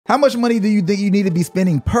How much money do you think you need to be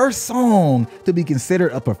spending per song to be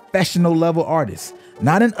considered a professional level artist?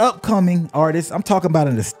 Not an upcoming artist. I'm talking about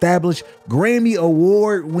an established Grammy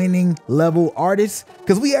award winning level artist.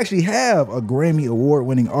 Because we actually have a Grammy award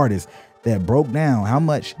winning artist that broke down how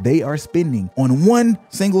much they are spending on one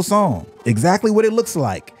single song. Exactly what it looks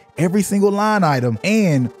like. Every single line item.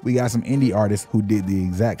 And we got some indie artists who did the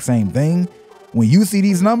exact same thing. When you see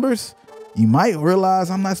these numbers, you might realize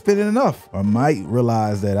I'm not spending enough, or might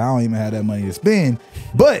realize that I don't even have that money to spend.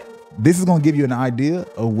 But this is going to give you an idea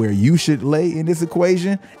of where you should lay in this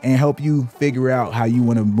equation and help you figure out how you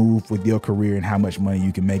want to move with your career and how much money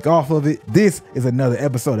you can make off of it. This is another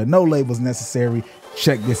episode of No Labels Necessary.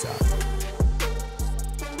 Check this out.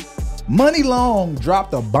 Money Long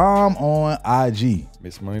dropped a bomb on IG.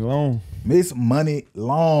 Miss Money Long. Miss Money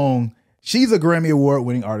Long. She's a Grammy Award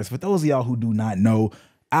winning artist. For those of y'all who do not know,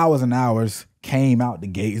 Hours and Hours came out the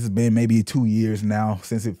gate. It's been maybe 2 years now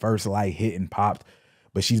since it first like hit and popped,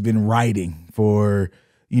 but she's been writing for,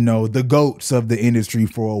 you know, the GOATs of the industry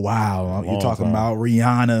for a while. You're talking about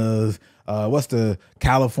Rihanna's, what's the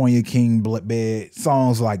California King Bed,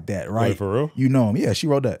 songs like that, right? Wait, for real? You know him. Yeah, she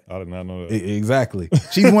wrote that. I did not know that. Exactly.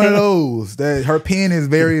 She's one of those that her pen is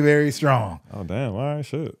very, very strong. Oh, damn. All right,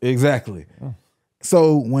 shit. Exactly. Oh.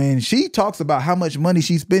 So when she talks about how much money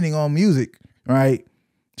she's spending on music, right?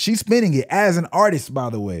 She's spending it as an artist, by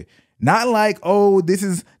the way. Not like, oh, this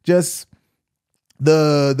is just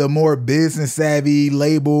the more business savvy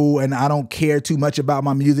label and I don't care too much about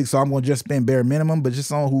my music, so I'm going to just spend bare minimum, but just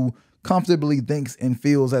someone who comfortably thinks and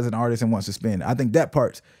feels as an artist and wants to spend. I think that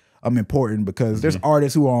part's important because there's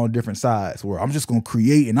artists who are on different sides where I'm just going to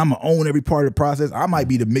create and I'm going to own every part of the process. I might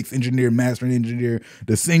be the mix engineer, mastering engineer,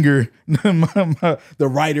 the singer, the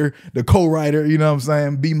writer, the co-writer, you know what I'm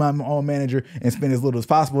saying? Be my own manager and spend as little as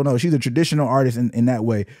possible. No, she's a traditional artist in that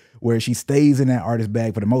way where she stays in that artist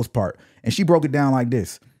bag for the most part. And she broke it down like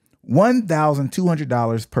this: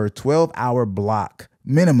 $1,200 per 12-hour block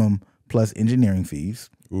minimum plus engineering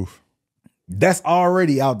fees. Oof. That's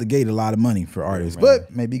already out the gate a lot of money for artists,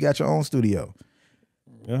 but maybe you got your own studio.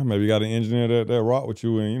 Yeah, maybe you got an engineer that rock with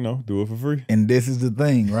you and, you know, do it for free. And this is the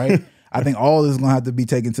thing, right? I think all this is going to have to be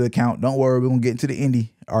taken into account. Don't worry, we're going to get into the indie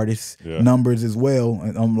artists numbers as well.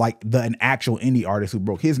 Like an actual indie artist who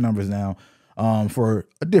broke his numbers down for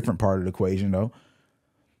a different part of the equation, though.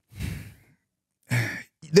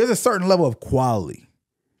 There's a certain level of quality,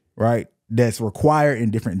 right, that's required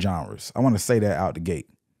in different genres. I want to say that out the gate.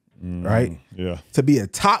 Right? Yeah. To be a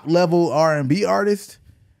top level R&B artist,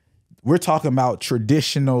 we're talking about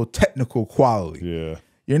traditional technical quality. Yeah.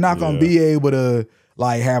 You're not going to be able to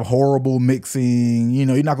like have horrible mixing. You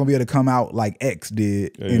know, you're not going to be able to come out like X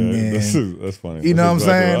did. That's funny. You know what I'm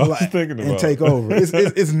saying? Like, and take over.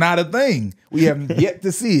 It's not a thing. We have yet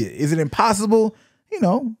to see it. Is it impossible? You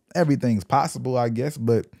know, everything's possible, I guess,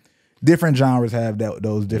 but different genres have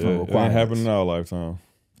those different requirements. It ain't happening in our lifetime.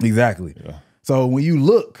 Exactly. Yeah. So when you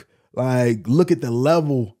look at the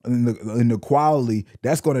level and the quality,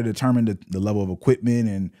 that's going to determine the level of equipment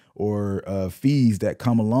and or fees that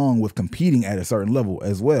come along with competing at a certain level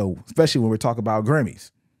as well, especially when we're talking about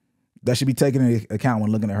Grammys. That should be taken into account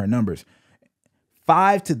when looking at her numbers.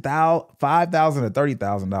 $5,000 to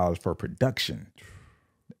 $30,000 per production.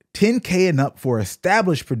 $10K and up for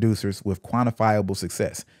established producers with quantifiable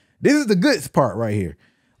success. This is the good part right here.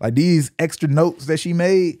 Like these extra notes that she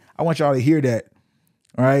made, I want y'all to hear that.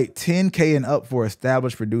 All right, $10K and up for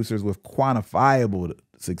established producers with quantifiable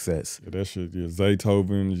success. Yeah, that shit, your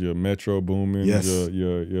Zaytovens, your Metro Boomins,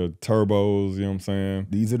 your Turbos, you know what I'm saying?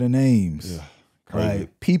 These are the names. Yeah, crazy.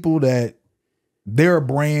 Right? People that they're a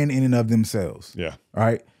brand in and of themselves. Yeah. All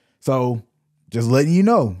right. So just letting you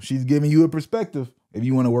know, she's giving you a perspective. If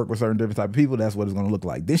you want to work with certain different type of people, that's what it's going to look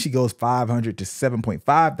like. Then she goes $500 to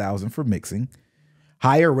 $7,500 for mixing.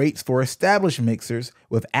 Higher rates for established mixers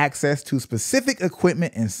with access to specific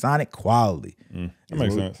equipment and sonic quality. That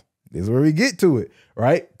makes sense. This is where we get to it,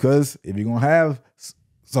 right? Because if you're going to have,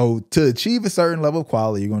 so to achieve a certain level of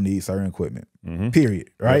quality, you're going to need certain equipment, period,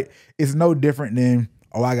 right? Yep. It's no different than,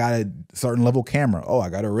 oh, I got a certain level camera. Oh, I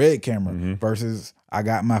got a red camera versus I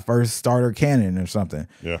got my first starter Canon or something.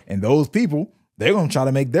 Yeah. And those people, they're going to try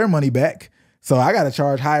to make their money back. So I got to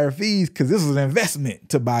charge higher fees because this is an investment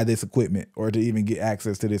to buy this equipment or to even get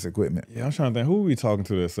access to this equipment. Yeah, I'm trying to think. Who were we talking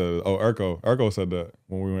to that said, oh, Erko. Erko said that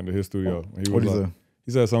when we went to his studio.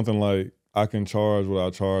 He said something like, I can charge what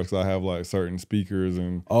I charge because I have like certain speakers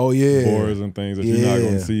and boards and things that you're not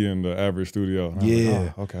going to see in the average studio. Like,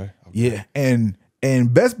 oh, okay. Yeah. And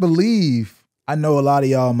best believe, I know a lot of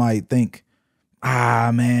y'all might think,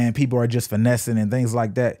 man, people are just finessing and things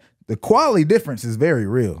like that. The quality difference is very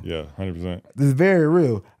real. Yeah, 100%. It's very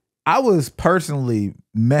real. I was personally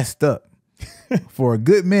messed up for a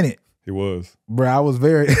good minute. He was. Bro, I was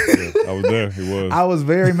very I was there. He was. I was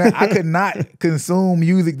very mad. I could not consume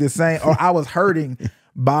music the same, or I was hurting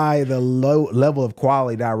by the low level of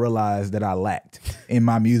quality that I realized that I lacked in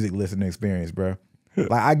my music listening experience, bro.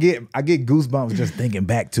 Like I get goosebumps just thinking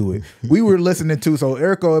back to it. We were listening to, so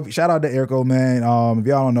Erico, shout out to Erico, man. If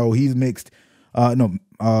y'all don't know, he's mixed like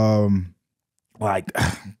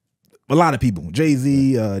a lot of people.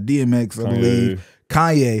 Jay-Z, DMX, I believe,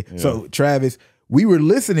 Kanye. Yeah. So Travis, we were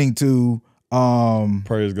listening to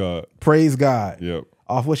Praise God. Praise God. Yep.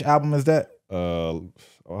 Off which album is that? I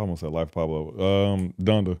almost said Life Pablo.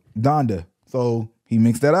 Donda. So he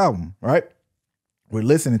mixed that album, right? We're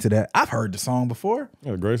listening to that. I've heard the song before.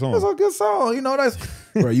 Yeah, great song. It's a good song. You know, that's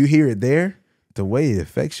bro, you hear it there, the way it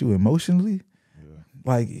affects you emotionally. Yeah.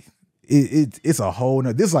 Like it's a whole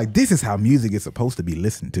nother, this is how music is supposed to be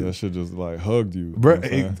listened to. That shit just like hugged you. Bro,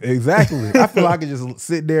 exactly. I feel like I could just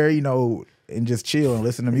sit there, you know, and just chill and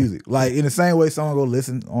listen to music. Like in the same way someone go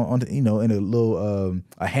listen on you know, in a little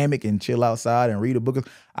a hammock and chill outside and read a book.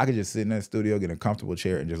 I could just sit in that studio, get in a comfortable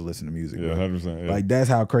chair and just listen to music. Yeah, 100%. Yeah. Like that's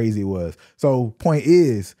how crazy it was. So point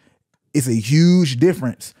is, it's a huge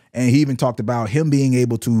difference. And he even talked about him being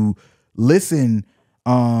able to listen,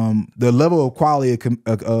 the level of quality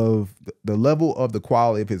of the level of the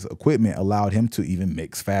quality of his equipment allowed him to even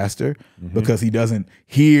mix faster because he doesn't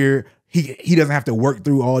hear. He doesn't have to work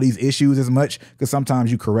through all these issues as much, because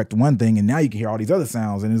sometimes you correct one thing and now you can hear all these other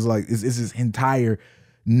sounds, and it's like it's this entire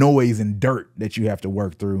noise and dirt that you have to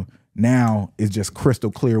work through. Now it's just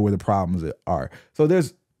crystal clear where the problems are. So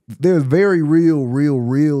there's very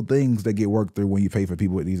real things that get worked through when you pay for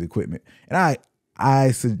people with these equipment. And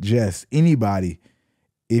I suggest anybody,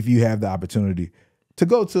 if you have the opportunity, to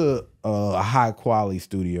go to a high quality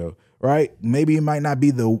studio. Right? Maybe it might not be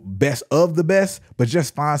the best of the best, but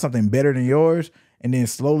just find something better than yours and then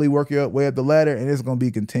slowly work your way up the ladder. And it's going to be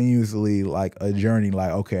continuously like a journey. Like,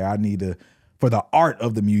 okay, I need to, for the art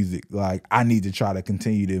of the music, like I need to try to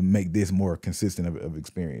continue to make this more consistent of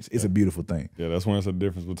experience. It's a beautiful thing. Yeah, that's when it's a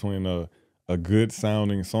difference between a good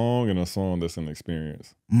sounding song and a song that's an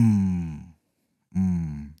experience.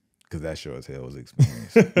 Because that sure as hell was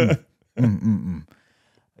experience.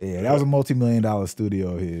 Yeah, that was a multi-million-dollar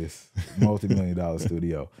studio of his. Multi-million-dollar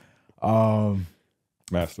studio.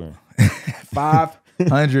 Mastering.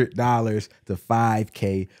 $500 to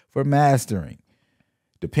 $5K for mastering,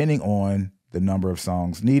 depending on the number of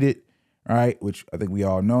songs needed, right? Which I think we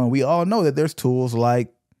all know. And we all know that there's tools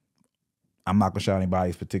like, I'm not going to shout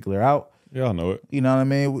anybody's particular out. Yeah, I know it. You know what I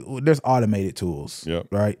mean? There's automated tools,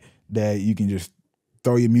 right? That you can just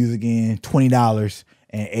throw your music in, $20,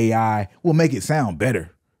 and AI will make it sound better.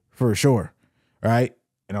 For sure, right?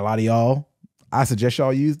 And a lot of y'all, I suggest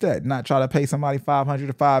y'all use that. Not try to pay somebody $500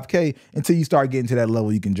 to $5K until you start getting to that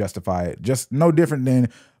level you can justify it. Just no different than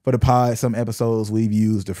for the pod, some episodes we've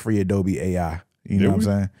used the free Adobe AI. You know what I'm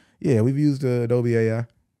saying? Yeah, we've used the Adobe AI.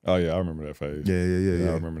 Oh yeah, I remember that phase.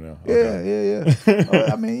 Yeah. I remember now. Okay.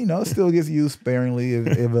 Yeah. I mean, you know, it still gets used sparingly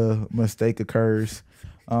if a mistake occurs.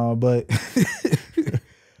 But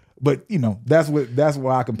you know, that's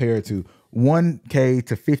what I compare it to. $1K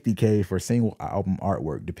to $50K for single album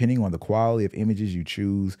artwork, depending on the quality of images you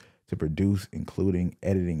choose to produce, including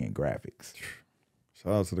editing and graphics.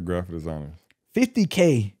 Shout out to the graphic designers.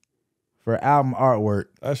 $50K for album artwork.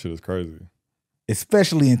 That shit is crazy.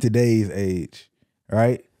 Especially in today's age,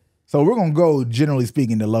 right? So we're going to go, generally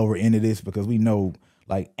speaking, the lower end of this because we know,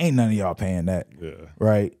 like, ain't none of y'all paying that. Yeah.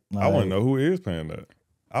 Right? Like, I want to know who is paying that.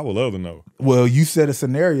 I would love to know. Well, you said a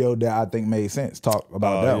scenario that I think made sense. Talk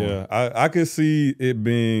about that one. I could see it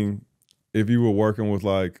being if you were working with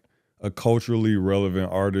like a culturally relevant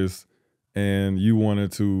artist and you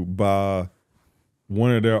wanted to buy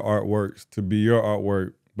one of their artworks to be your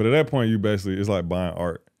artwork. But at that point, you basically, it's like buying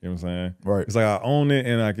art. You know what I'm saying? Right. It's like I own it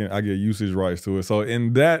and I get usage rights to it. So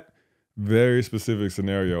in that very specific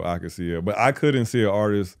scenario, I could see it. But I couldn't see an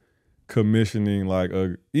artist commissioning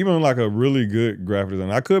even a really good graphic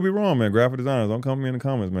designer. I could be wrong, man. Graphic designers, don't come to me in the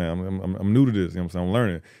comments, man. I'm new to this. You know what I'm saying? I'm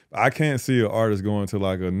learning. I can't see an artist going to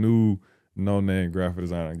like a new no-name graphic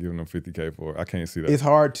designer and giving them $50K for it. I can't see that. It's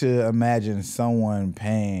hard to imagine someone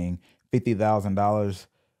paying $50,000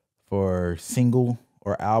 for single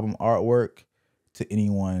or album artwork to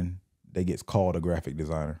anyone that gets called a graphic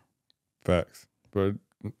designer. Facts. But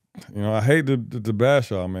you know, I hate to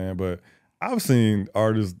bash y'all, man, but I've seen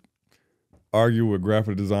artists argue with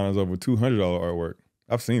graphic designers over $200 artwork.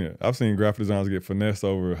 I've seen it. I've seen graphic designers get finessed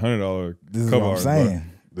over $100 This is cover what I'm art. saying.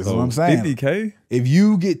 This is what I'm saying. $50K? If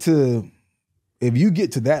you get to if you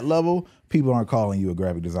get to that level, people aren't calling you a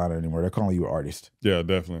graphic designer anymore. They're calling you an artist. Yeah,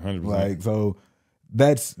 definitely, 100%. Like, so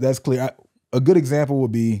that's clear. A good example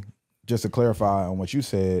would be, just to clarify on what you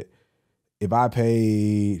said, if I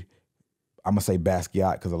paid, I'm gonna say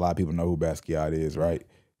Basquiat because a lot of people know who Basquiat is, right?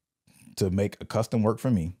 To make a custom work for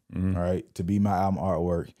me, right? To be my album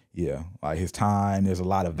artwork, yeah. Like his time, there's a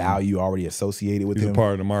lot of value already associated with him. He's a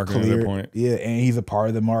part of the marketing at that point. Yeah, and he's a part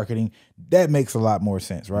of the marketing. That makes a lot more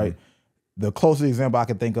sense, right? The closest example I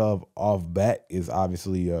can think of off bat is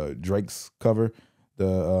obviously Drake's cover,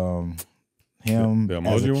 the him the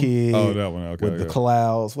as a kid. Oh, that one. Okay, with the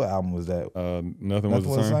clouds. What album was that? Nothing was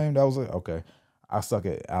the same. That was it. Okay, I suck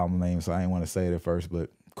at album names, so I didn't want to say it at first,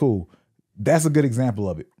 but cool. That's a good example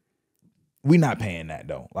of it. We not paying that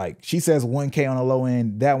though. Like she says, $1K on the low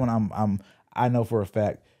end. That one, I know for a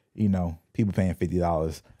fact. You know, people paying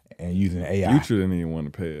 $50 and using AI. Future didn't even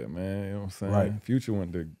want to pay it, man. You know what I'm saying? Right. Future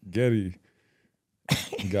went to Getty.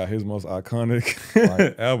 He got his most iconic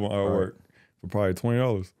album artwork for probably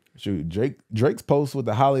 $20. Shoot, Drake's post with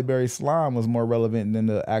the Halle Berry slime was more relevant than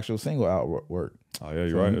the actual single artwork. Oh yeah,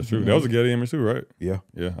 you're right. That's true. That was a Getty image too, right? Yeah.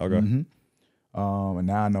 Yeah. Okay. And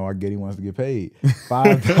now I know our Getty wants to get paid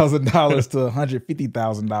 $5,000 to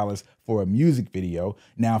 $150,000 for a music video.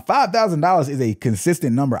 Now, $5,000 is a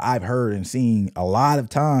consistent number I've heard and seen a lot of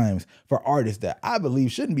times for artists that I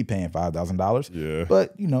believe shouldn't be paying $5,000. Yeah.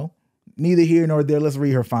 But, you know, neither here nor there. Let's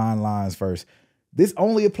read her fine lines first. This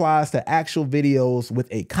only applies to actual videos with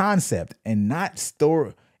a concept and not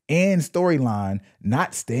storyline,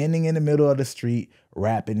 not standing in the middle of the street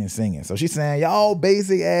rapping and singing. So she's saying, y'all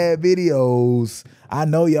basic ad videos, I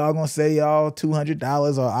know y'all gonna say y'all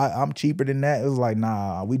 $200 or I'm cheaper than that. It was like,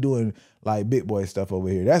 nah, we doing like big boy stuff over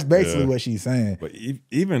here. That's basically what she's saying. But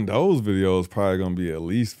even those videos probably gonna be at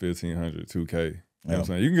least $1,500, $2K. You know what I'm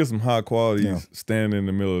saying? You can get some high quality standing in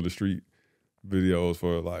the middle of the street videos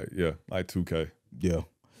for like 2K. Yeah.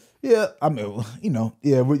 Yeah, I mean, you know,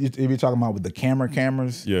 if you're talking about with the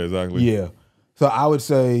cameras. Yeah, exactly. Yeah. So I would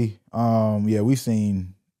say, we've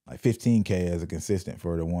seen like 15K as a consistent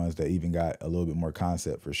for the ones that even got a little bit more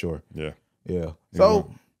concept for sure. Yeah. Yeah.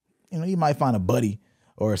 So, you know, you might find a buddy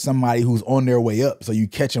or somebody who's on their way up so you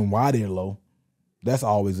catch them while they're low. That's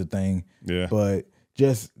always a thing. Yeah. But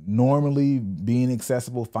just normally being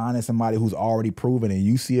accessible, finding somebody who's already proven and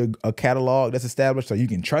you see a catalog that's established so you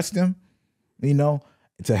can trust them, you know,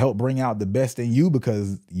 to help bring out the best in you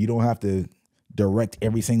because you don't have to direct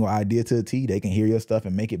every single idea to a T. They can hear your stuff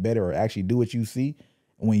and make it better or actually do what you see.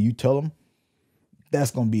 When you tell them,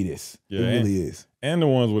 that's going to be this. Yeah, it really is. And the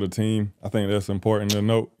ones with a team, I think that's important to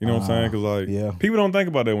note. You know what I'm saying? Because like people don't think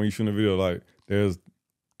about that when you shoot a video. Like there's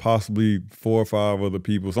possibly 4 or 5 other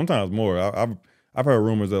people, sometimes more. I've heard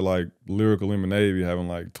rumors that like Lyrical Lemonade be having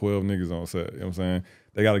like 12 niggas on set. You know what I'm saying?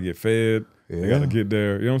 They got to get fed. They got to get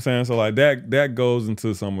there. You know what I'm saying? So like that goes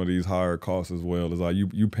into some of these higher costs as well. It's like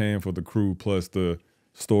you paying for the crew plus the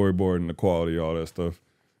storyboard and the quality, all that stuff.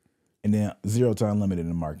 And then 0 to unlimited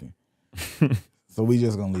in marketing. So we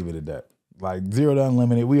just gonna leave it at that. Like 0 to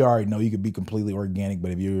unlimited, we already know you could be completely organic,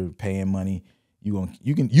 but if you're paying money, you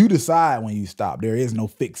decide when you stop. There is no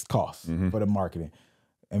fixed cost for the marketing.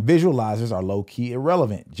 And visualizers are low-key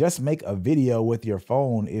irrelevant. Just make a video with your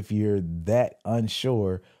phone if you're that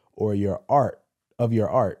unsure or your art.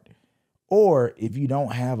 Or if you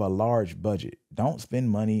don't have a large budget. Don't spend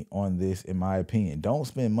money on this, in my opinion. Don't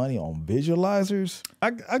spend money on visualizers.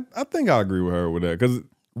 I think I agree with her with that. Because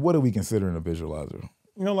what are we considering a visualizer?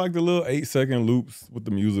 You know, like the little 8-second loops with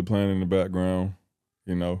the music playing in the background,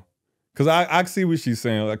 you know? Because I see what she's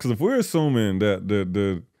saying. Like, because if we're assuming that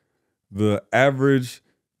the average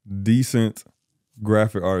decent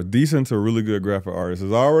graphic artist, decent to really good graphic artist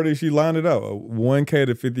is already, she lined it out, $1K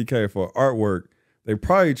to $50K for artwork, they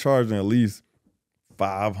probably charging at least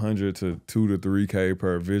 $500 to $2 to $3K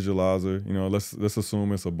per visualizer. You know, let's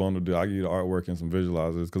assume it's a bundle deal. I give you the artwork and some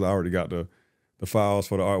visualizers because I already got the files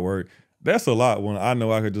for the artwork. That's a lot when I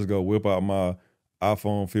know I could just go whip out my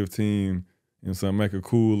iPhone 15 and so make a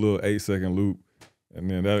cool little 8-second loop, and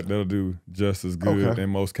then that'll do just as good in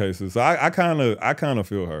most cases. So I kind of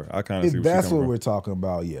feel her. I kind of see what that's what from. We're talking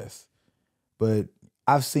about, yes. But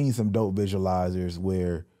I've seen some dope visualizers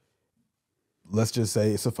where, let's just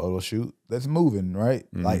say it's a photo shoot that's moving, right?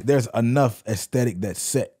 Like there's enough aesthetic that's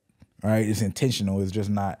set, right? It's intentional. It's just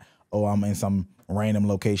not, I'm in some random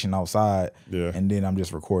location outside and then I'm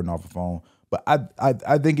just recording off a phone. But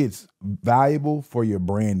I think it's valuable for your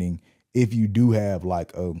branding if you do have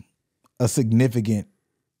like a significant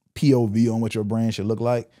POV on what your brand should look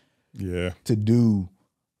like. Yeah. To do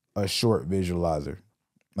a short visualizer.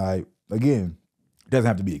 Like, again, doesn't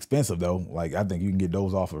have to be expensive though. Like I think you can get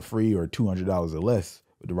those off for free or $200 or less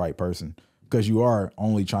with the right person, because you are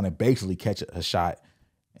only trying to basically catch a shot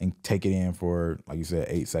and take it in for, like you said,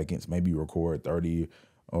 8 seconds. Maybe you record 30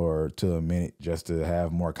 or to a minute just to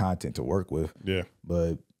have more content to work with. Yeah.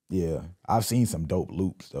 But yeah, I've seen some dope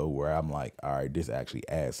loops though where I'm like, all right, this actually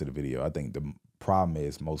adds to the video. I think the problem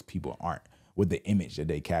is most people aren't with the image that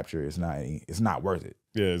they capture. It's not worth it.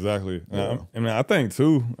 Yeah, exactly. Yeah. I mean, I think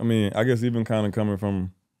too, I mean, I guess even kind of coming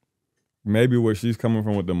from maybe where she's coming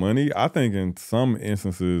from with the money, I think in some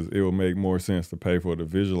instances it will make more sense to pay for the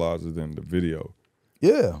visualizer than the video. Yeah.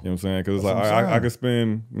 You know what I'm saying? Because it's like I could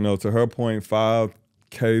spend, you know, to her point,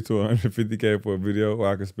 $5K to $150K for a video, or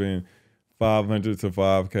I could spend $500 to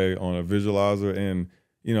 $5K on a visualizer. And,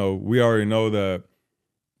 you know, we already know that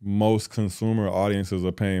most consumer audiences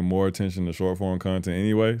are paying more attention to short form content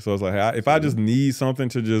anyway. So it's like, hey, if I just need something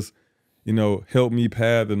to just, you know, help me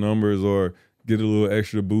pad the numbers or get a little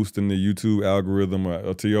extra boost in the YouTube algorithm,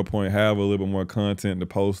 or to your point, have a little bit more content to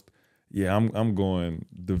post, yeah, I'm going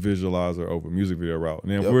the visualizer over music video route.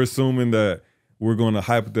 And if we're assuming that we're going to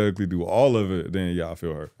hypothetically do all of it, then yeah, I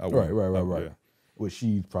feel her. Right. Yeah. Which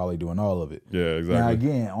she's probably doing all of it. Yeah, exactly. Now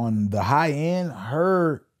again, on the high end,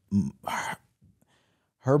 her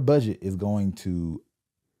budget is going to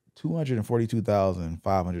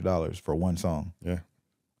 $242,500 for one song. Yeah.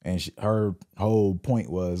 And her whole point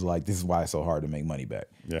was like, this is why it's so hard to make money back.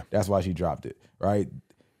 Yeah. That's why she dropped it, right?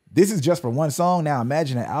 This is just for one song. Now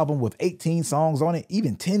imagine an album with 18 songs on it,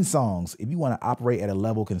 even 10 songs, if you want to operate at a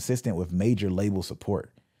level consistent with major label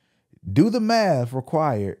support. Do the math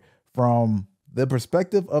required. From the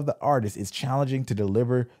perspective of the artist, it's challenging to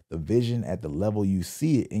deliver the vision at the level you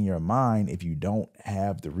see it in your mind if you don't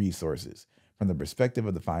have the resources. From the perspective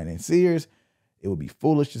of the financiers, it would be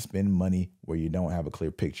foolish to spend money where you don't have a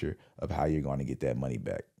clear picture of how you're going to get that money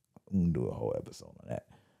back. I'm going to do a whole episode on that.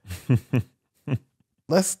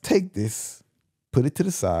 Let's take this, put it to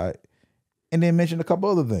the side, and then mention a couple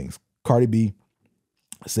other things. Cardi B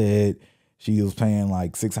said she was paying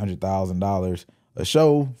like $600,000 a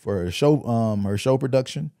show for her show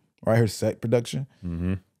production, right? Her set production.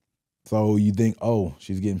 Mm-hmm. So you think, oh,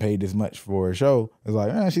 she's getting paid this much for a show. It's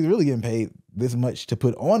like, she's really getting paid this much to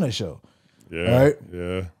put on a show. Yeah. Right?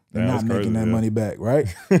 Yeah. And not making that money back,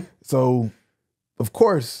 right? So, of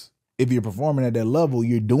course, if you're performing at that level,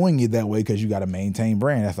 you're doing it that way because you got to maintain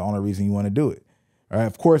brand. That's the only reason you want to do it. All right.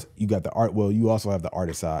 Of course, you got the art. Well, you also have the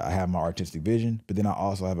artist side. I have my artistic vision, but then I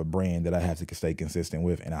also have a brand that I have to stay consistent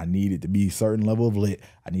with, and I need it to be a certain level of lit.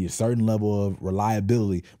 I need a certain level of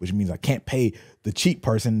reliability, which means I can't pay the cheap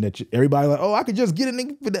person that everybody like, oh, I could just get a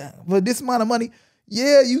nigga for this amount of money.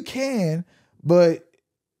 Yeah, you can, but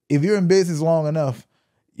if you're in business long enough,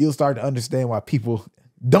 you'll start to understand why people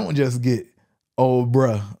don't just get old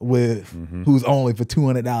bruh with who's only for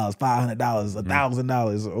 $200, $500,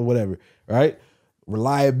 $1,000 or whatever, right?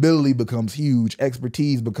 Reliability becomes huge.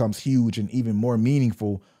 Expertise becomes huge and even more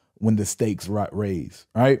meaningful when the stakes raise,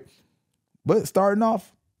 right? But starting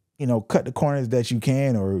off, you know, cut the corners that you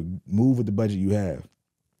can or move with the budget you have.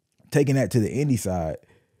 Taking that to the indie side,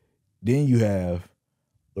 then you have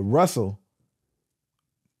the Russell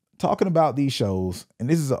talking about these shows, and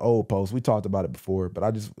this is an old post. We talked about it before,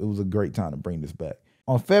 but it was a great time to bring this back.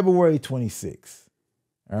 On February 26th,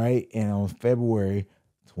 all right, and on February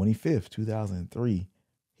 25th, 2003,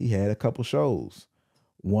 he had a couple shows.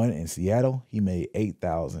 One in Seattle, he made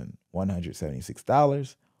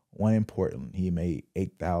 $8,176. One in Portland, he made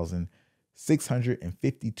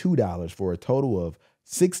 $8,652 for a total of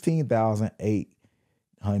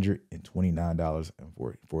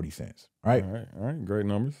 $16,829.40. Right? All right. Great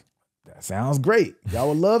numbers. That sounds great. Y'all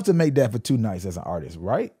would love to make that for 2 nights as an artist,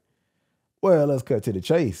 right? Well, let's cut to the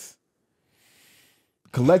chase.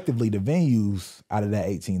 Collectively, the venues out of that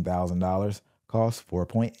 $18,000 cost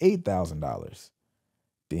 $4,800.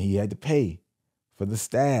 Then he had to pay for the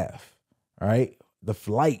staff, right? The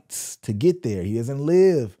flights to get there. He doesn't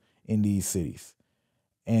live in these cities.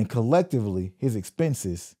 And collectively, his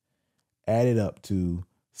expenses added up to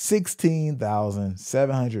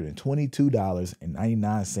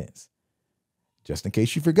 $16,722.99. Just in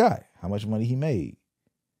case you forgot how much money he made.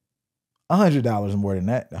 $100 more than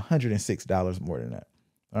that, $106 more than that.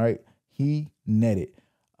 All right. He netted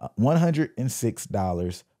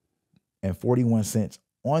 $106.41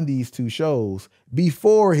 on these 2 shows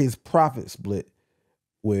before his profit split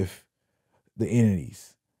with the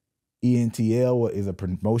entities. ENTL is a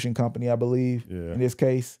promotion company, I believe, in this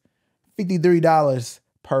case. $53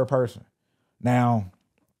 per person. Now,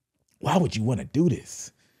 why would you want to do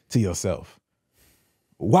this to yourself?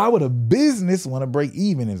 Why would a business want to break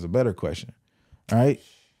even is a better question, all right?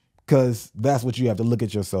 because that's what you have to look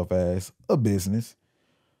at yourself as, a business.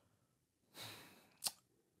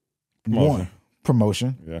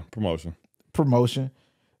 Promotion. Yeah, promotion.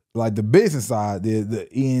 Like the business side, the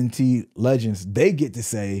ENT legends, they get to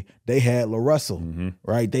say they had LaRussell,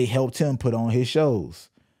 right? They helped him put on his shows.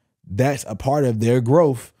 That's a part of their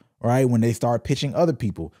growth, right? When they start pitching other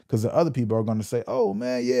people, because the other people are going to say, oh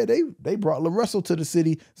man, yeah, they brought LaRussell to the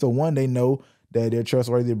city. So one, they know that they're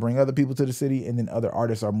trustworthy to bring other people to the city, and then other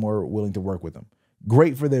artists are more willing to work with them.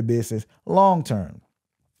 Great for their business long term.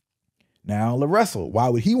 Now, LaRussell, why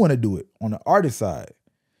would he want to do it on the artist side?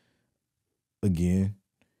 Again,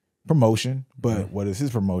 promotion, but what is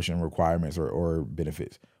his promotion requirements or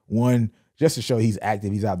benefits? One, just to show he's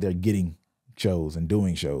active, he's out there getting shows and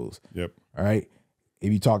doing shows. Yep. All right.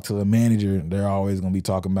 If you talk to the manager, they're always going to be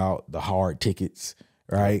talking about the hard tickets,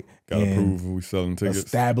 right? Got to prove we selling tickets.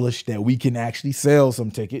 Establish that we can actually sell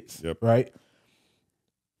some tickets, right?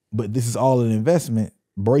 But this is all an investment,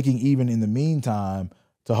 breaking even in the meantime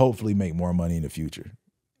to hopefully make more money in the future,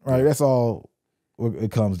 right? That's all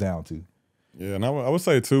it comes down to. Yeah, and I would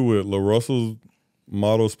say too with LaRussell's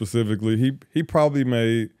model specifically, he probably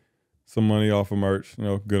made some money off of merch,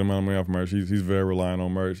 good amount of money off of merch. He's very reliant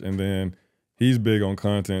on merch, and then he's big on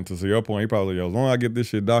content. To your point, he probably goes, as long as I get this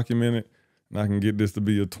shit documented, and I can get this to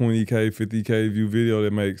be a 20K, 50K view video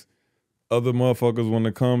that makes other motherfuckers want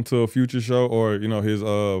to come to a future show or his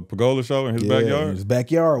Pagola show in his backyard. In his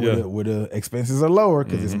backyard where the expenses are lower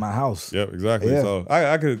because it's my house. Yep, exactly. Yeah. So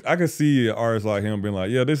I could see artists like him being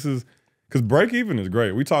like, yeah, this is. Because break even is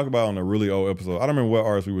great. We talked about on a really old episode. I don't remember what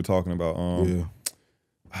artist we were talking about.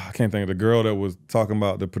 I can't think of the girl that was talking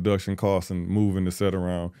about the production costs and moving the set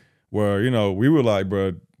around. Where we were like,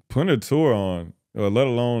 bro, putting a tour on, let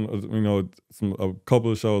alone a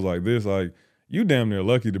couple of shows like this, like you damn near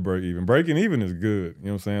lucky to break even. Breaking even is good. You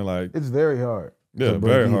know what I'm saying? Like it's very hard. Yeah,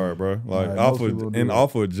 very hard, bro. Like off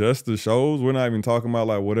of just the shows, we're not even talking about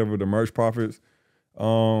like whatever the merch profits.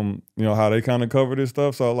 How they kind of cover this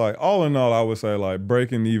stuff. So like all in all, I would say like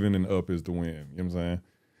breaking even and up is the win. You know what I'm saying?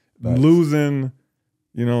 Nice. Losing,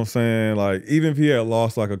 you know what I'm saying? Like even if he had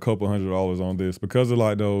lost like a couple $100 on this, because of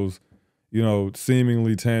like those,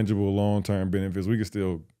 seemingly tangible long-term benefits, we could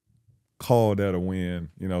still call that a win.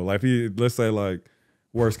 Like let's say like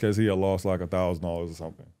worst case he had lost like $1,000 or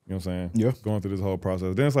something. You know what I'm saying? Yeah. Going through this whole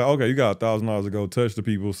process. Then it's like, okay, you got $1,000 to go touch the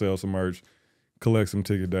people, sell some merch, collect some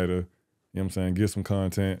ticket data. You know what I'm saying? Get some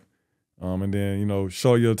content, and then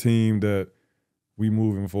show your team that we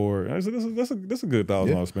moving forward. That's a good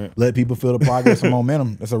 $1,000 spent. Let people feel the progress and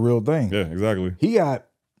momentum. That's a real thing. Yeah, exactly. He got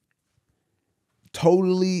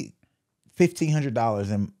totally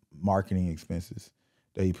 $1,500 in marketing expenses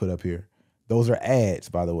that he put up here. Those are ads,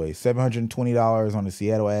 by the way. $720 on the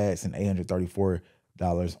Seattle ads and $834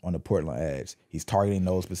 on the Portland ads. He's targeting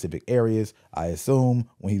those specific areas. I assume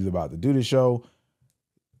when he was about to do the show,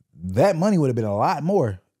 that money would have been a lot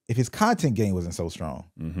more if his content game wasn't so strong.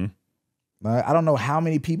 I don't know how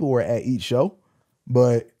many people were at each show,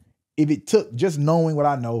 but if it took just knowing what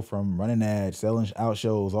I know from running ads, selling out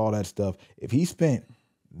shows, all that stuff, if he spent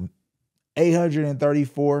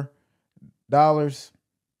 $834,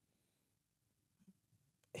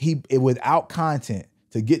 without content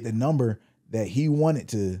to get the number that he wanted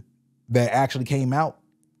to, that actually came out,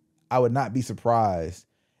 I would not be surprised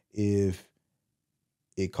if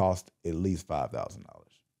it cost at least $5,000.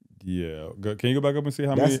 Yeah. Can you go back up and see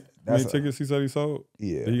how many tickets he said he sold?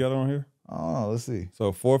 Yeah. He got it on here? Oh, let's see.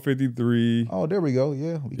 So 453. Oh, there we go.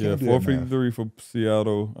 Yeah. We can't do 453 for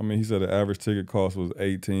Seattle. I mean, he said the average ticket cost was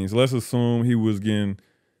 18. So let's assume he was getting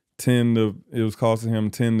it was costing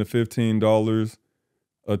him $10 to $15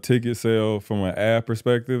 a ticket sale from an ad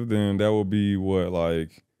perspective, then that would be what,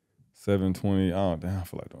 like 720. I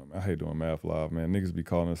feel like I hate doing math live, man. Niggas be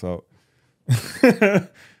calling us out.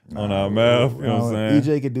 On our math, you know what I'm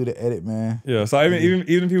saying? EJ could do the edit, man. Yeah, so even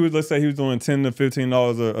if he was, let's say he was doing $10 to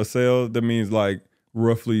 $15 a sale, that means like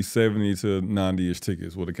roughly 70 to 90-ish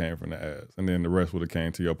tickets would have came from the ads. And then the rest would have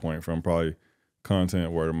came, to your point, from probably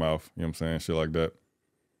content, word of mouth, you know what I'm saying? Shit like that.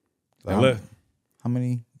 So how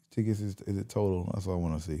many tickets is it total? That's what I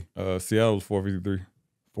want to see. Seattle was 453.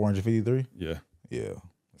 453? Yeah. Yeah.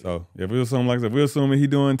 So if we assume like that, if we're assuming he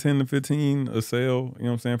doing 10 to 15 a sale, you know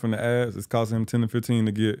what I'm saying, from the ads, it's costing him 10 to 15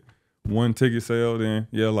 to get one ticket sale, then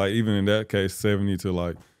yeah, like even in that case, 70 to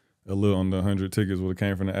like a little under 100 tickets would have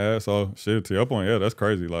came from the ads. So shit, to your point, yeah, that's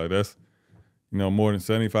crazy. Like that's, more than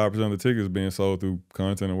 75% of the tickets being sold through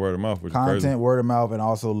content and word of mouth, which is crazy. Content, word of mouth, and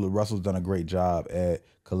also Russell's done a great job at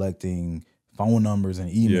collecting phone numbers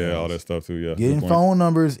and emails. Yeah, all that stuff too. Yeah, getting phone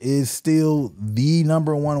numbers is still the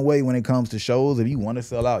 #1 way when it comes to shows. If you want to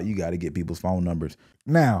sell out, you got to get people's phone numbers.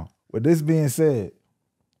 Now, with this being said,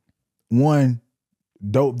 one,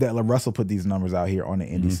 dope that LaRussell put these numbers out here on the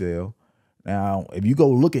indie sale. Now, if you go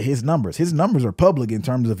look at his numbers are public in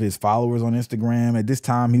terms of his followers on Instagram. At this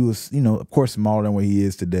time, he was, you know, of course, smaller than what he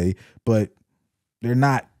is today, but they're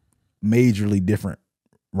not majorly different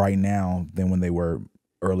right now than when they were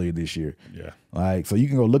earlier this year. Yeah. Like, so you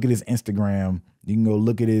can go look at his Instagram, you can go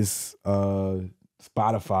look at his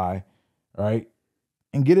Spotify, right?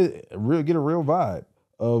 And get a real vibe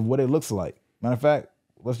of what it looks like. Matter of fact,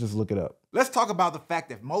 let's just look it up. Let's talk about the fact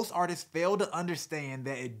that most artists fail to understand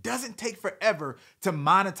that it doesn't take forever to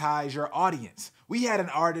monetize your audience. We had an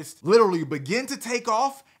artist literally begin to take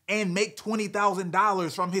off and make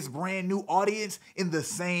 $20,000 from his brand new audience in the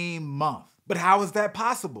same month. But how is that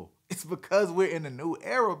possible? It's because we're in a new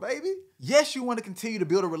era, baby. Yes, you want to continue to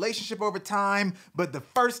build a relationship over time, but the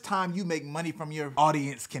first time you make money from your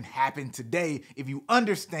audience can happen today if you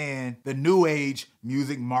understand the new age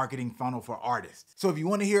music marketing funnel for artists. So if you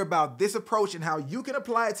want to hear about this approach and how you can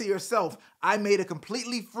apply it to yourself, I made a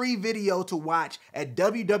completely free video to watch at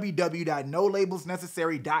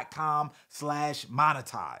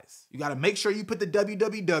www.nolabelsnecessary.com/monetize. You got to make sure you put the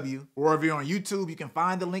www, or if you're on YouTube, you can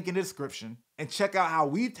find the link in the description, and check out how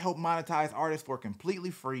we've helped monetize artists for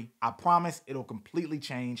completely free. I promise it'll completely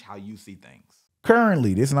change how you see things.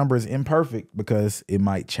 Currently, this number is imperfect because it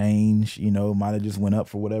might change, you know, might have just went up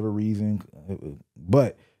for whatever reason.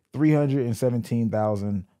 But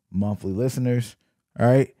 317,000 monthly listeners, all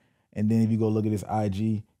right? And then if you go look at his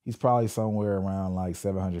IG, he's probably somewhere around like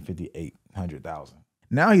 758,000.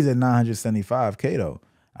 Now he's at 975K though.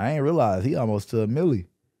 I ain't realized he almost to a milli.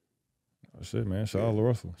 Oh shit, man. Shout out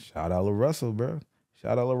LaRussell. Shout out LaRussell, bro.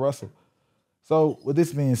 Shout out LaRussell. So with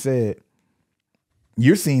this being said,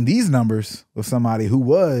 you're seeing these numbers with somebody who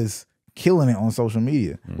was killing it on social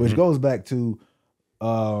media, which goes back to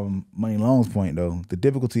Money Long's point though, the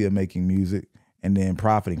difficulty of making music and then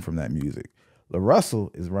profiting from that music.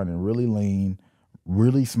 LaRussell is running really lean,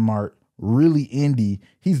 really smart, really indie.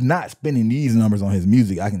 He's not spending these numbers on his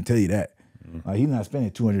music. I can tell you that. Like, he's not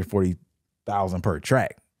spending $240,000 per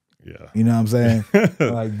track. Yeah. You know what I'm saying?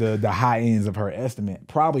 Like the high ends of her estimate,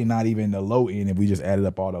 probably not even the low end if we just added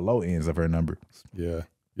up all the low ends of her numbers. Yeah.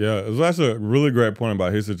 Yeah. It was actually a really great point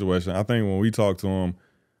about his situation. I think when we talked to him,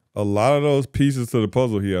 a lot of those pieces to the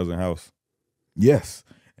puzzle he has in house. Yes.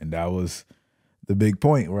 And that was the big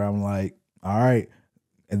point where I'm like, all right.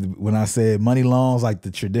 And when I said Money Long's like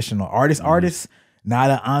the traditional artist,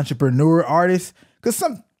 not an entrepreneur artist. Because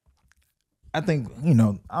I think, you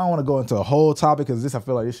know, I don't want to go into a whole topic because I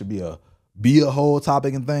feel like this should be a whole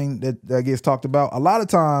topic and thing that gets talked about. A lot of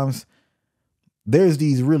times there's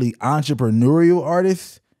these really entrepreneurial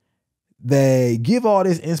artists that give all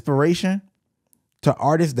this inspiration to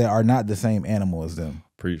artists that are not the same animal as them.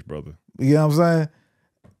 Preach, brother. You know what I'm saying?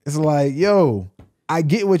 It's like, yo, I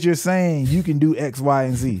get what you're saying. You can do X, Y,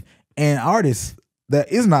 and Z. And artists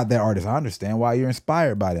that is not that artist, I understand why you're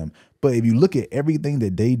inspired by them. But if you look at everything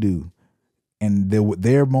that they do and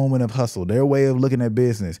their moment of hustle, their way of looking at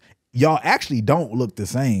business, y'all actually don't look the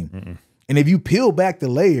same. And if you peel back the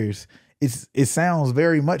layers, it sounds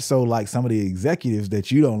very much so like some of the executives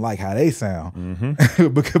that you don't like how they sound,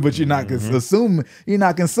 but you're not consuming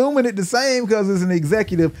it the same because it's an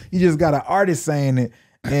executive. You just got an artist saying it,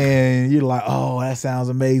 and you're like, oh, that sounds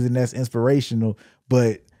amazing, that's inspirational.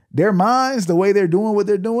 But their minds, the way they're doing what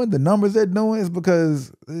they're doing, the numbers they're doing, is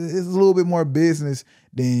because it's a little bit more business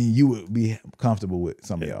than you would be comfortable with.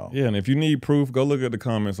 Some of y'all. Yeah, and if you need proof, go look at the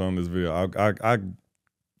comments on this video. I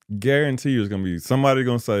guarantee you, it's gonna be somebody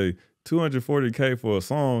gonna say $240K for a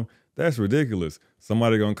song, that's ridiculous.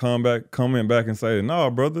 Somebody gonna comment back and say,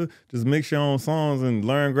 no, brother, just mix your own songs and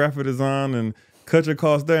learn graphic design and cut your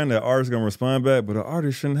costs there. And that artist gonna respond back, but the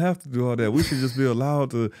artist shouldn't have to do all that. We should just be allowed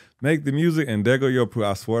to make the music. And there go your proof.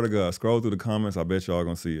 I swear to God, scroll through the comments. I bet y'all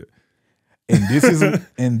gonna see it. And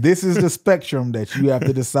this is the spectrum that you have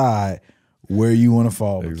to decide where you want to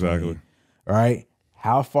fall. Exactly. All right.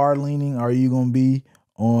 How far leaning are you gonna be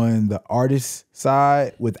on the artist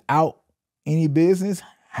side without any business?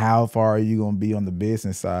 How far are you going to be on the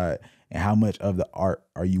business side? And how much of the art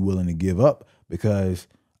are you willing to give up? Because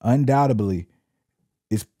undoubtedly,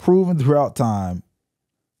 it's proven throughout time,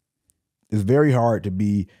 it's very hard to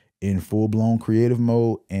be in full-blown creative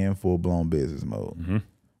mode and full-blown business mode.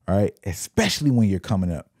 All right? Especially when you're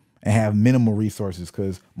coming up and have minimal resources,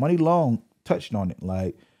 because Money Long touched on it.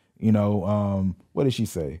 Like, you know, what did she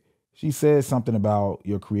say? She says something about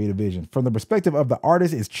your creative vision. From the perspective of the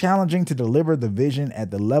artist, it's challenging to deliver the vision at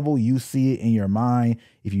the level you see it in your mind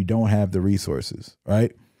if you don't have the resources,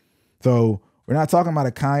 right? So we're not talking about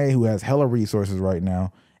a Kanye who has hella resources right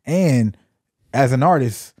now. And as an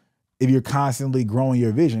artist, if you're constantly growing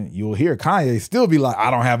your vision, you'll hear Kanye still be like, I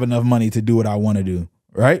don't have enough money to do what I want to do,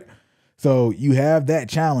 right? So you have that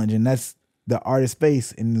challenge, and that's the artist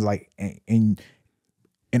space. And like, and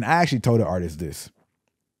I actually told the artist this.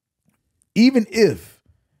 Even if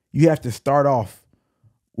you have to start off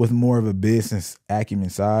with more of a business acumen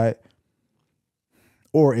side,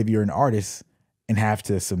 or if you're an artist and have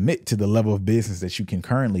to submit to the level of business that you can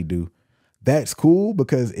currently do, that's cool,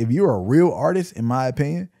 because if you're a real artist, in my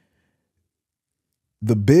opinion,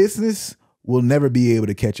 the business will never be able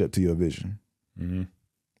to catch up to your vision. Mm-hmm.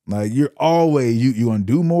 Like you're always, you're going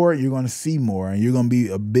to do more, you're going to see more, and you're going to be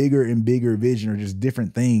a bigger and bigger vision, or just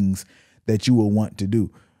different things that you will want to do.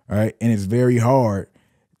 All right. And it's very hard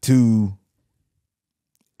to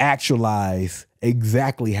actualize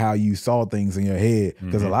exactly how you saw things in your head,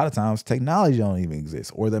 because a lot of times technology don't even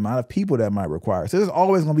exist, or the amount of people that might require. So there's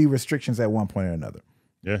always going to be restrictions at one point or another.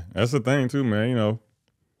 Yeah, that's the thing too, man.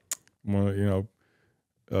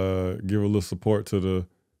 Give a little support to the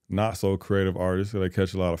not so creative artists, so they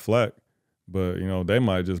catch a lot of flack. But they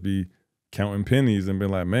might just be counting pennies and be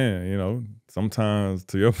like, man, sometimes,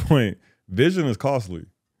 to your point, vision is costly.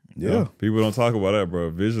 Yeah. People don't talk about that, bro.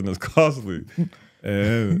 Vision is costly.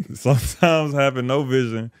 And sometimes having no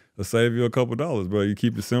vision will save you a couple dollars, bro. You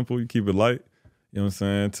keep it simple, you keep it light. You know what I'm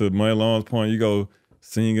saying? To Money Long's point, you go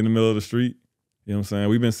sing in the middle of the street. You know what I'm saying?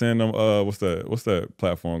 We've been seeing them, what's that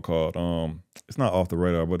platform called? It's not Off the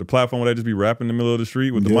Radar, but the platform where they just be rapping in the middle of the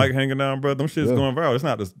street with the mic hanging down, bro. Them shit's going viral. It's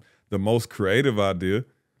not the most creative idea,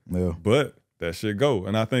 but that shit go.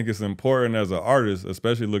 And I think it's important as an artist,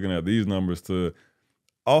 especially looking at these numbers, to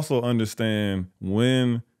also understand,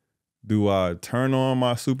 when do I turn on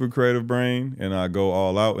my super creative brain and I go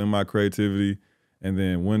all out in my creativity? And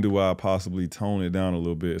then when do I possibly tone it down a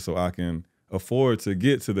little bit so I can afford to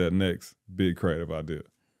get to that next big creative idea?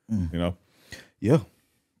 Yeah.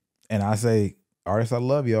 And I say, artists, I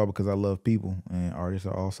love y'all because I love people, and artists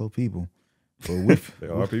are also people. But they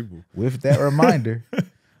are people. With that reminder,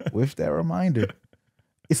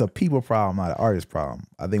 it's a people problem, not an artist problem.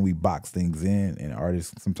 I think we box things in, and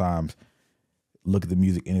artists sometimes look at the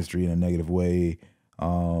music industry in a negative way,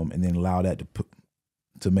 and then allow that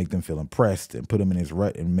to make them feel impressed and put them in this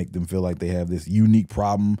rut and make them feel like they have this unique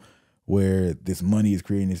problem where this money is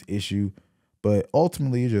creating this issue. But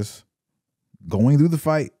ultimately, you're just going through the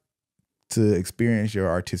fight to experience your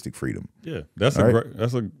artistic freedom. Yeah, that's a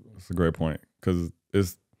great point, because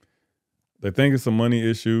they think it's a money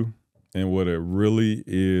issue. And what it really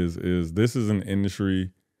is this is an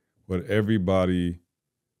industry where everybody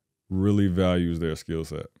really values their skill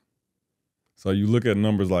set. So you look at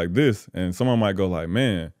numbers like this, and someone might go like,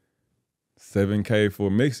 man, $7K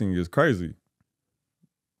for mixing is crazy.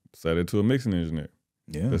 Set it to a mixing engineer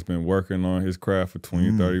that's been working on his craft for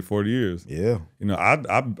 20, 30, 40 years. Yeah.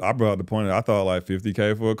 I brought the point that I thought like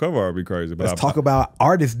 $50K for a cover art would be crazy. But let's talk about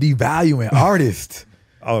artists devaluing artists.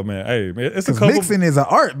 Oh man, hey, man, it's a couple. Mixing is an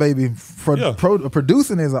art, baby.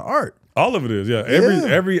 Producing is an art. All of it is,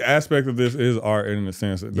 Every aspect of this is art in a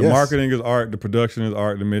sense. The marketing is art, the production is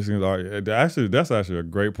art, the mixing is art. That's actually a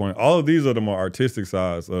great point. All of these are the more artistic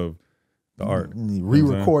sides of the art.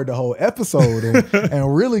 Re-record the whole episode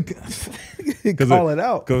and really call it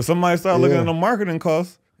out. Because somebody start looking at the marketing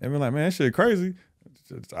costs and be like, man, that shit crazy.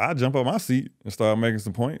 I jump up my seat and start making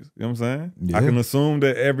some points. You know what I'm saying? Yeah. I can assume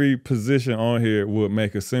that every position on here would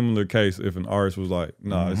make a similar case if an artist was like,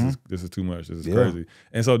 nah, this is too much. This is crazy.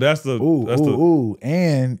 And so that's the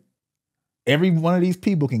and every one of these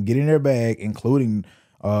people can get in their bag, including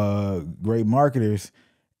great marketers.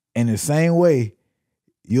 In the same way,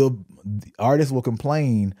 artists will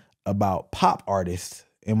complain about pop artists.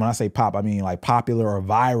 And when I say pop, I mean like popular or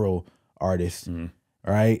viral artists,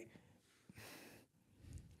 right?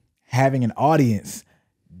 Having an audience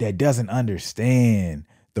that doesn't understand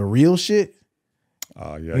the real shit.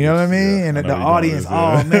 You know what I mean? And the audience,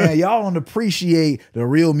 man, y'all don't appreciate the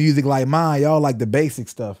real music like mine. Y'all like the basic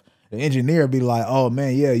stuff. The engineer be like, oh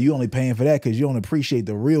man, yeah, you only paying for that because you don't appreciate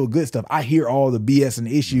the real good stuff. I hear all the BS and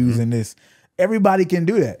issues in this. Everybody can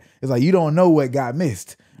do that. It's like, you don't know what got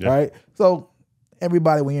missed, right? So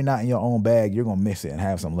everybody, when you're not in your own bag, you're going to miss it and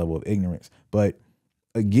have some level of ignorance. But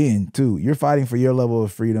again, too, you're fighting for your level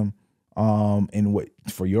of freedom,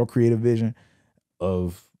 for your creative vision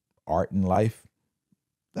of art and life.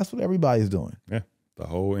 That's what everybody's doing. Yeah, the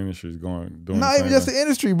whole industry is doing. Not even just the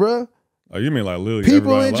industry, bro. Oh, you mean like literally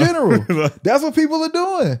people in general? That's what people are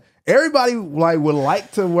doing. Everybody like would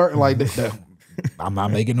like to work like I'm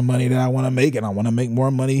not making the money that I want to make, and I want to make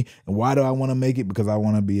more money. And why do I want to make it? Because I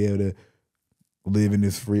want to be able to live in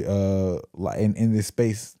this free in this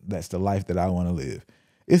space. That's the life that I want to live.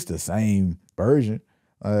 It's the same version.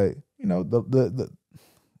 You know, the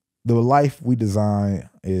life we design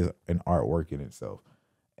is an artwork in itself.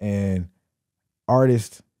 And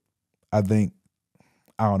artists, I don't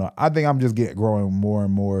know. I think I'm just growing more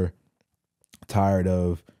and more tired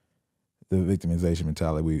of the victimization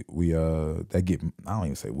mentality.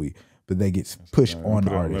 That gets pushed on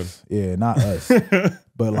the artists. Yeah, not us.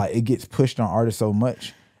 But like it gets pushed on artists so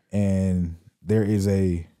much, and there's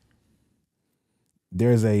a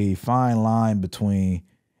fine line between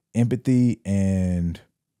empathy and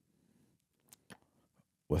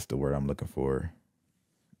what's the word I'm looking for?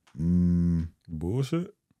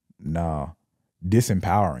 Bullshit? No.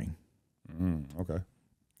 Disempowering. Okay.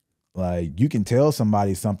 Like you can tell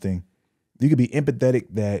somebody something. You could be empathetic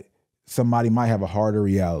that somebody might have a harder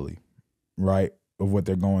reality, right? Of what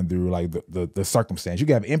they're going through, like the circumstance. You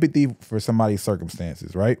can have empathy for somebody's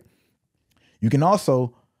circumstances, right? You can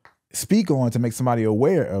also speak on to make somebody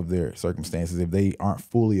aware of their circumstances if they aren't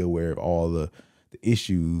fully aware of all the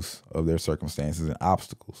issues of their circumstances and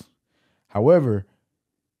obstacles. However,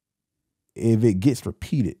 if it gets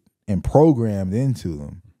repeated and programmed into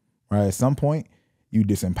them, right, at some point you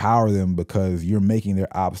disempower them because you're making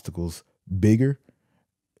their obstacles bigger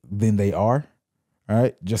than they are,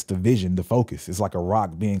 right? Just the vision, the focus. It's like a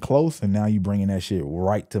rock being close, and now you bringing that shit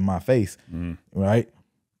right to my face, right?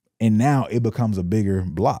 And now it becomes a bigger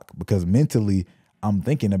block because mentally I'm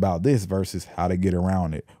thinking about this versus how to get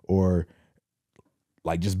around it, or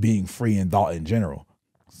like just being free in thought in general.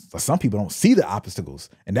 So some people don't see the obstacles,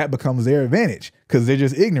 and that becomes their advantage because they're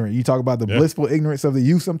just ignorant. You talk about the blissful ignorance of the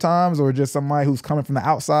youth sometimes, or just somebody who's coming from the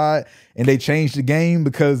outside and they changed the game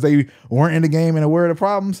because they weren't in the game and aware of the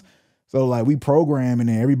problems. So like we programming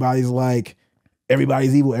and everybody's like,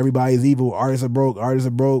 everybody's evil, everybody's evil. Artists are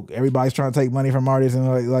broke, Everybody's trying to take money from artists,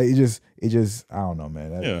 and like it just I don't know,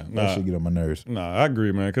 man. That should get on my nerves. Nah, I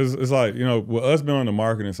agree, man, because it's like, you know, with us being on the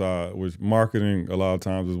marketing side, which marketing a lot of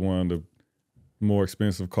times is one of the more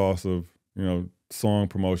expensive costs of, you know, song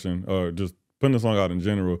promotion or just putting the song out in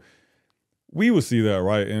general. We would see that,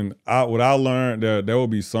 right? And what I learned, that there will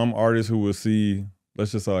be some artists who will see,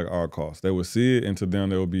 let's just say like our cost. They would see it, and to them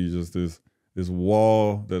there will be just this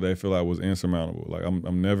wall that they feel like was insurmountable. Like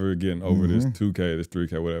I'm never getting over this 2K, this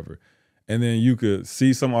 3K, whatever. And then you could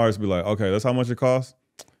see some artists be like, okay, that's how much it costs.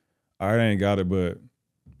 I ain't got it, but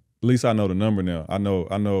at least I know the number now. I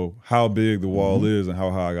know how big the wall is and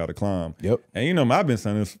how high I got to climb. Yep. And you know, I've been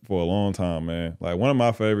saying this for a long time, man. Like one of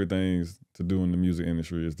my favorite things to do in the music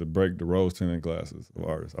industry is to break the rose-tinted glasses of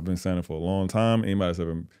artists. I've been saying it for a long time. Anybody that's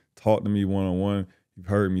ever talked to me one-on-one, you've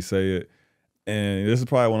heard me say it. And this is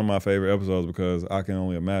probably one of my favorite episodes because I can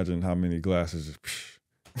only imagine how many glasses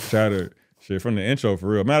just shattered. Shit, from the intro, for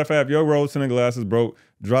real. Matter of fact, if your rose-tinted glasses broke,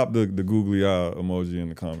 drop the googly eye emoji in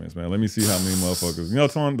the comments, man. Let me see how many motherfuckers. You know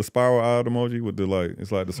what's on the spiral eye emoji with the like,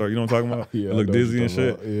 it's like the circle. You know what I'm talking about? Yeah, it look dizzy and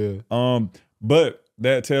shit. Yeah. But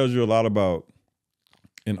that tells you a lot about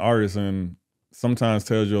an artist, and sometimes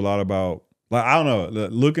tells you a lot about, like, I don't know,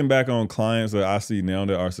 looking back on clients that I see now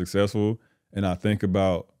that are successful, and I think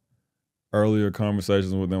about earlier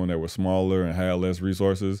conversations with them when they were smaller and had less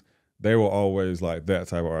resources. They were always like that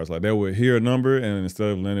type of artist. Like they would hear a number, and instead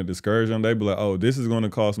of letting it discourage them, they'd be like, oh, this is going to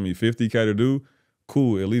cost me $50K to do.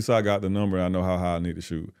 Cool, at least I got the number. I know how high I need to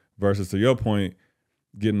shoot. Versus to your point,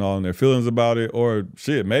 getting all in their feelings about it, or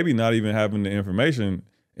shit, maybe not even having the information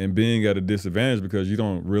and being at a disadvantage because you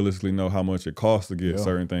don't realistically know how much it costs to get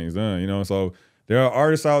certain things done. You know, so there are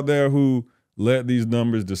artists out there who let these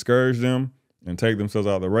numbers discourage them and take themselves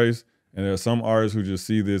out of the race. And there are some artists who just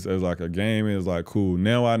see this as like a game and it's like, cool,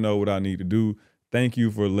 now I know what I need to do. Thank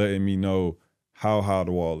you for letting me know how high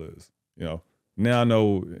the wall is. You know, now I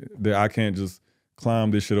know that I can't just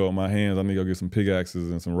climb this shit up with my hands. I need to go get some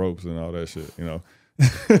pickaxes and some ropes and all that shit, you know.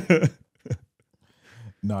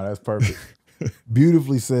 No, that's perfect.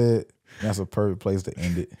 Beautifully said. That's a perfect place to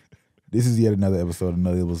end it. This is yet another episode of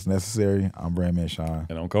None of It Was Necessary. I'm Brandman Sean.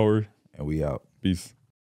 And I'm Kohrey. And we out. Peace.